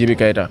si mel ni Jibi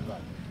Kayta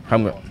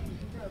xam nga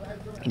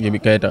Jibi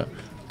Kayta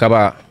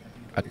Kaba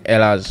ak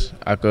Elage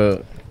ak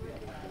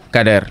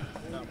Kader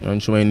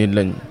ñooñu sumay nit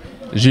lañ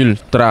Jules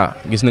Tra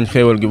gis nañ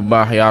xéewal gi bu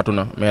baax yaatu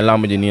na mais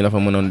làmb ji nii la fa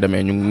mënoon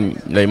demee ñu ngi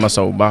lay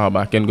masaw bu baax a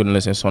baax kenn gënu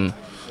la see sonn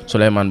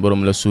Souleymane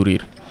borom la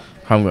sourire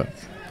xam nga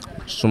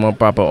suma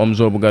papa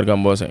Omzo bu Garga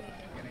Mbossé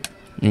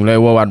ñu ngi lay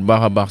woowaat bu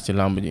baax a baax ci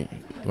làmb ji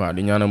waaw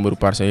di ñaanal mbëru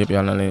Parcelles yëpp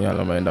yàlla na leen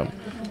yàlla may ndam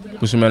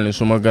ku si mel ni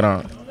suma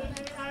grand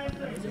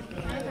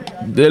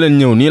dee leen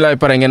ñëw nii lay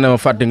pare ngeen ne ma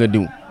fàtte nga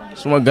diw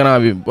suma grand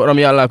bi borom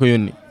yàllaa ko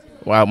yónni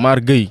waaw Mar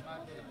Gueye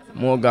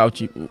moo gaaw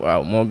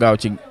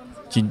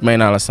ci may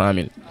naa la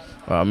 100 000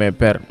 waaw mais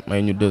père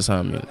may ñu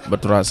 200 000 ba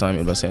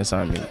 300 000 ba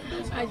 500 000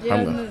 xam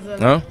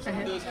nga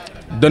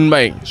dën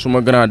mbay suma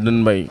grand dën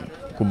mbay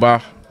ku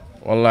baax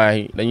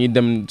wallahi dañuy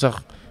dem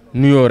sax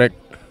nuyoo rek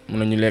mën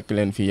nañu lekk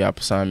leen fii yàpp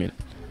 100000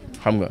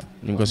 xam nga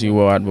ñu ngi ko siy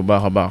woowaat bu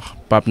baax a baax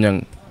Pape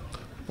Niang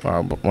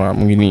waaw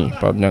mu ngi nii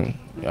Pape Niang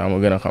yaa ma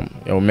gën a xam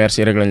yow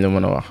merci rek lañ la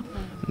mën a wax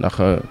ndax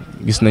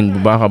gis nañ bu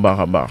baax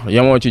a baax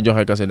yamoo ci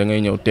joxe kase da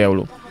ngay ñëw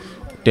teewlu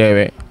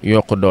teewe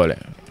yokk doole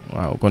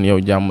waaw kon yow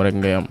jàmm rek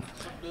ngay am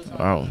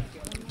waaw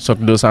soc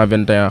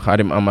 221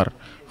 Xaadim Amar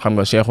xam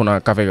nga Cheikhouna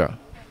Café ga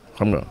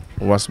xam nga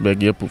was beeg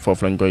yëpp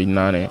foofu lañ koy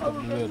naanee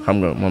xam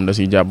nga moom da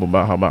siy jàpp bu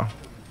baax a baax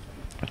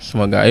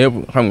suma gaa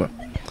yëpp xam nga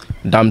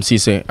Dame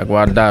Cissé ak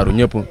waa Daaru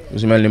ñëpp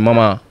su mel ni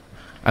Mama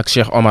ak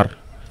Cheikh Omar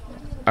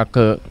ak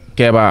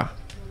Keba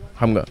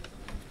xam nga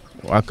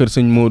waa kër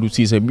sëñ Modou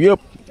Cissé bi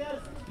yëpp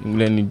ñu ngi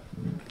leen di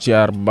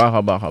ziar bu baax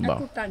a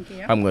baax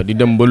xam nga di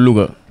dem ba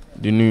Louga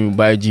di nuyu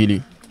Baye Djili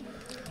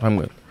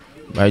xam nga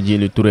Baye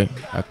Djili Touré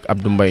ak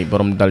Abdou Mbaye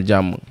borom dal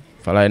jàmm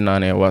fa laay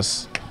naanee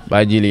was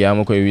Baye Djili yaa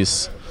ma koy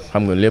wis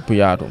xam nga lépp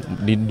yaatu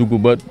di dugg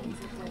ba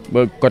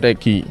côté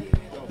kii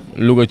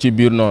Louga ci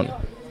biir noonu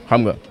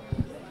xam nga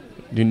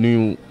di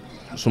nuyu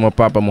suma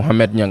papa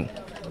Mouhamed Niang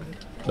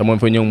dama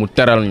fa ñëw mu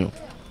teral ñu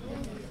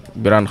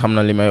Birane xam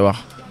na li may wax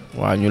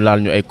waaw ñu laal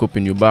ñu ay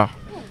copines yu baax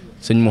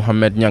sëñ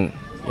Mouhamed Niang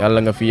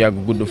yàlla nga fi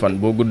yàgg gudd fan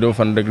boo guddoo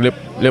fan rek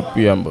lépp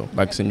yomb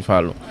bak sëñ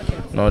Fallou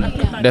non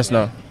des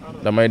na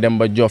damay dem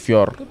ba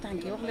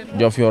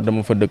Diofior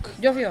dama fa dëkk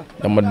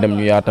dama dem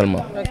ñu yaatal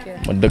ma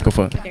dëkk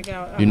fa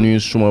di nuyu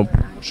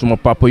suma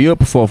papa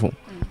yëpp foofu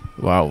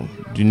waaw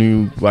di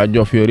nuyu waa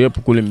Diofior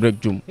yëpp kulim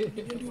rek jum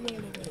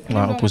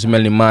waaw ku si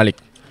mel ni Malick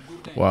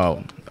waaw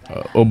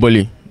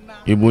Obali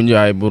Ibou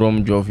Ndiaye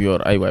borom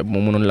Diofior ay waay bu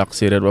ma mënoon làkk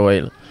séeréer ba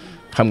way la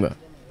xam nga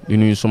di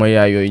nuyu suma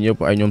yaay yooyu ñëpp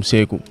ay ñoom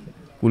seeku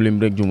ku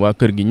lim rek jum waa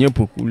kër gi ñëpp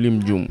ku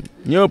lim jum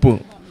ñëpp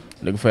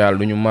dëgg fa yàlla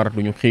duñu mar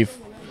duñu xiif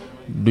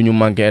duñu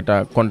manqué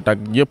état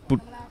contact yëpp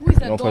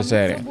moo ko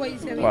seere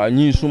waaw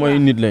ñii sumay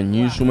nit lañ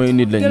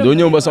doo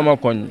ñëw ba sama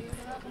koñ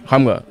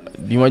xam nga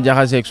di ma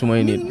jaxaseeg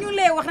sumay nit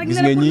gis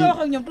nga ñii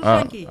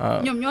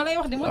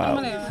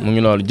mu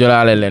ngi loolu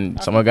jëlaale leen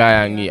sama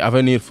gaayaa ngi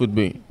avenir foot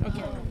bi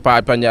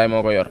Papa Ndiaye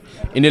moo ko yor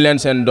indi leen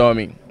seen doom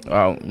yi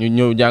waaw ñu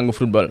ñëw jàng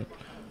football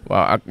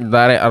waaw ak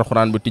daare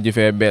alxuraan bu tijji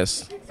fee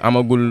bees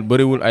amagul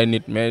bëriwul ay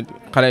nit mais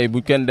xale yi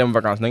bu kenn dem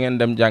vacances na ngeen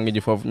dem jàng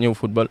ji foofu ñëw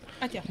football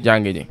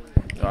jàng ji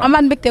waaw.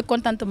 amaat mbégte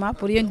contentement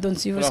pour yéen doon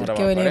suivre sur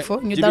KEWEL Info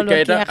ñu daloo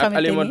ki nga xamante ni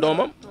Alima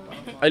doomam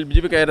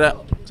Jibi Kayta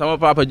sama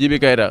papa Jibi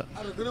Kayta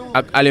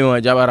ak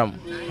Alima jabaram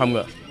xam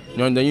nga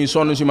ñooñu dañuy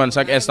sonn si man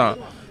chaque instant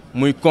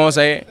muy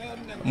conseiller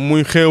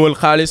muy xéewal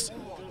xaalis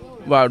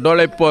waaw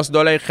doolay poos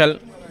doolay xel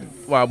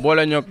waaw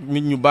boole ñoog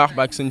nit ñu baax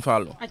ba ak sëñ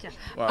Fallou.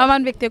 amaan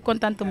mbégte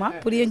contentement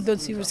pour yéen doon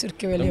suivre sur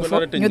KEWEL Info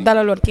ñu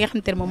dalaloon ki nga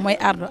xamante ne moom mooy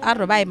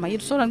Ardo bàyyi ma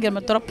yéen sonal ngeen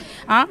ma trop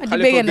di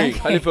bëggee nag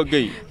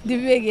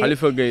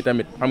Khalifa Gueye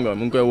tamit xam nga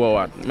mu ngi koy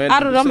woowaat mais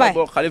Ardo Mbaye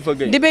Khalifa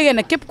Gueye di bëggee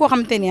nag képp koo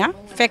xamante ni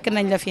fekk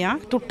nañ la fi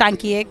tout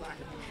tànk yeeg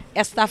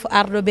staff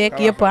Ardo beeg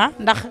yëpp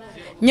ndax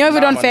ñoo fi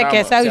doon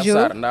fekkee chaque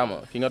jour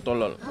ki nga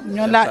tollool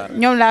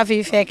ñoom laa fi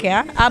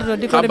fekkee Ardo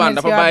di ko remercier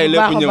dafa bàyyi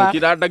lépp ñëw kii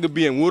daa dagg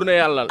bien wóor na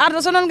yàlla Ardo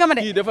sonal nga ma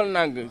de kii defal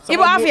nang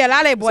Ibou Afia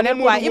laa lay booleel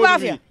quoi Ibou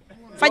Afia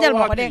fajal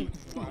ma ko dégg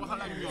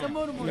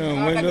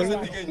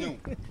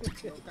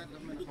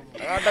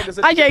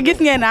aja gis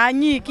ngeen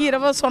ñii kii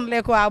dafa sonle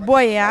quoi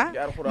booy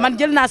man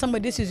jël naa sama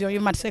décision yu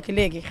mat sëkk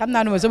léegi xam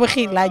naa ne sama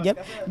xiir laa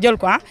jël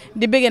quoi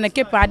di bëggee nag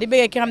képp di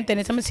bëggee ki nga xamante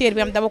ne sama séer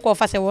bi am dama koo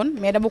fase woon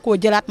mais dama koo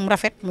jëlaat mu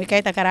rafet muy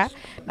Kayta Kara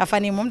ndax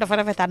fan yii moom dafa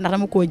rafetaat ndax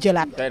dama koo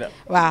jëlaat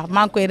waaw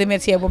maa ngi koy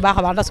remercier bu baax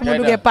a baax ndax su ma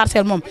duggee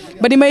parcelle moom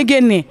ba di may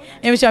génnee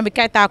émission bi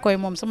Kayta koy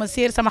moom sama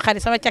séer sama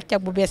xarit sama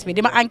cag-cag bu bees bi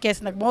di ma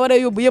encaissé nag bu ma war a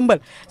yóbbu yëmbal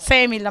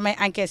 5000 la may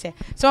encaissé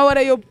su ma war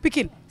a yóbbu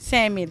Pikine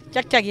 5000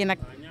 cag-cag yi nag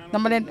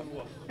dama leen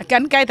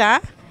kan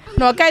Kayta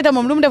non Kayta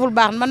moom lu mu deful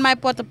baax man maay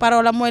porte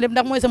parole am mooy lépp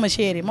ndax mooy sama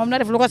chéri moom na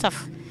def lu ko saf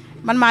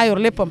man maa yor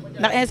léppam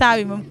ndax instant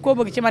bi moom koo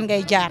bëgg ci man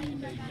ngay jaar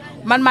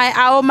man maay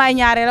aawo maay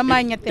ñaareel la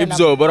maay ñetteel la.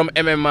 Ibzo borom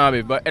MMA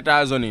bi ba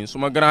États-Unis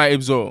suma grand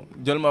Ibzo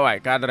jël ma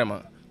waay cadre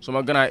ma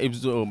suma grand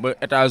Ibzo ba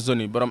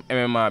États-Unis borom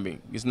MMA bi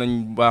gis nañ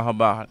bu baax a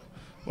baax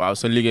waaw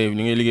sa liggéey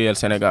ni ngay liggéeyal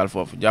Sénégal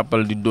foofu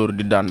jàppal di dóor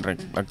di daan rek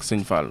ak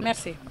sëñ Fall.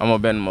 merci amoo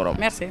benn morom.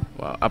 merci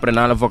waaw après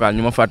naa la vocal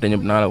ñu ma fàtte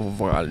ñëpp naa la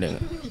vocal dégg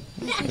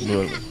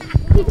nga.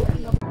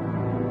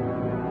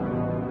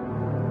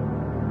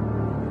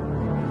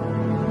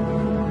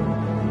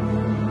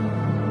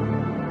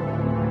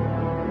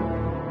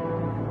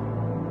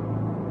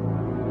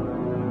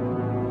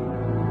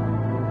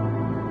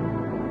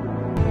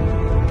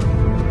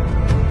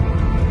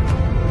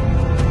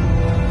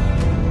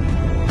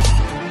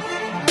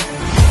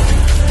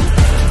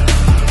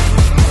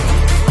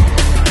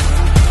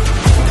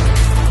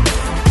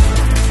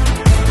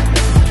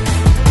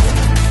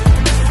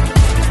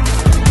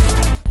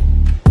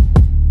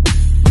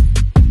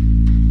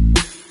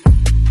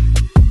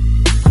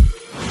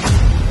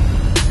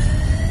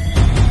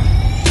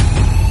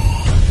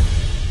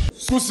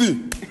 suuf si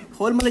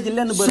xool ma la ci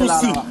lenn bëri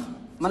laa la wax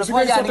man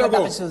foo jaar di nga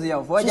tapis suuf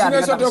yow foo jaar di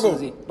nga tapis suuf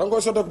da nga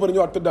koy sottee ko bëri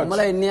ñëwaat tëddaat mu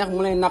lay neex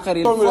mu lay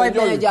naqari fooy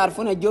bañ a jaar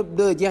fu ne Diop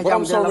 2 jeex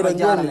jàmm dina la fa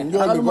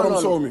jaarale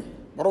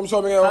borom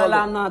soow mi ngay wax la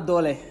am naa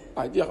doole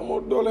jeex amoo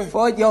doole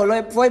foo yow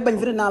looy fooy bañ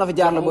fi naa la fa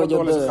jaar la boo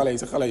Diop 2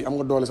 sa xale yi am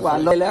nga doole sa waaw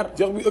loolu leer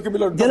jeex bi ëkk bi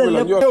la jëlal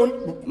lépp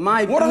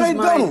maay puus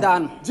maay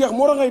daan jeex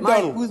moo tax ngay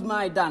daanu maay puus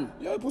maay daan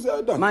yaay puus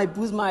yaay daan maay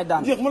puus maay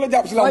daan jeex mu la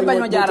jàpp si la fooy bañ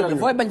ma jaarale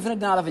fooy bañ fi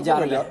dinaa la fa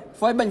jaarale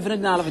fooy bañ fi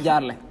dinaa la fa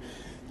jaarale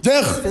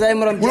jeex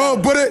munoo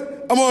bëre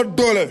amoo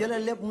doole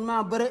jëlal lépp mun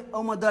maa bëre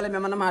aw ma doole mais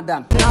man maa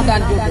daan